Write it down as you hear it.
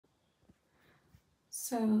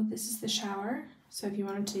So this is the shower. So if you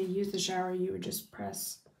wanted to use the shower, you would just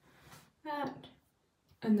press that,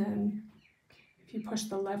 and then if you push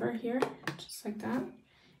the lever here, just like that,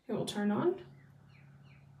 it will turn on. And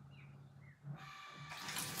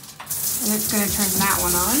it's going to turn that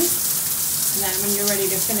one on. And then when you're ready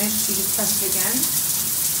to finish, you just press it again.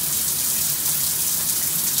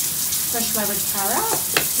 Push lever to power out.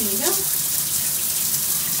 There you go.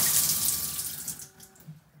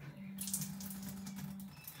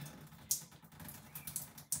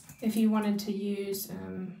 If you wanted to use,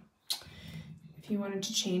 if you wanted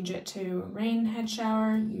to change it to a rain head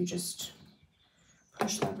shower, you just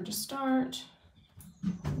push lever to start,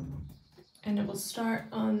 and it will start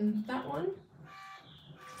on that one.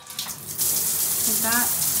 Like that.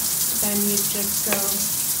 Then you just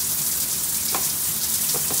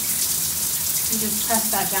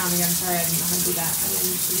press that down again. Sorry, I didn't know how to do that. And then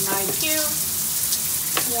you my cue.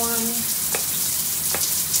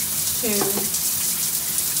 1, 2.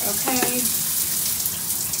 Okay, and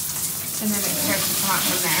then it starts to come out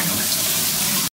from there.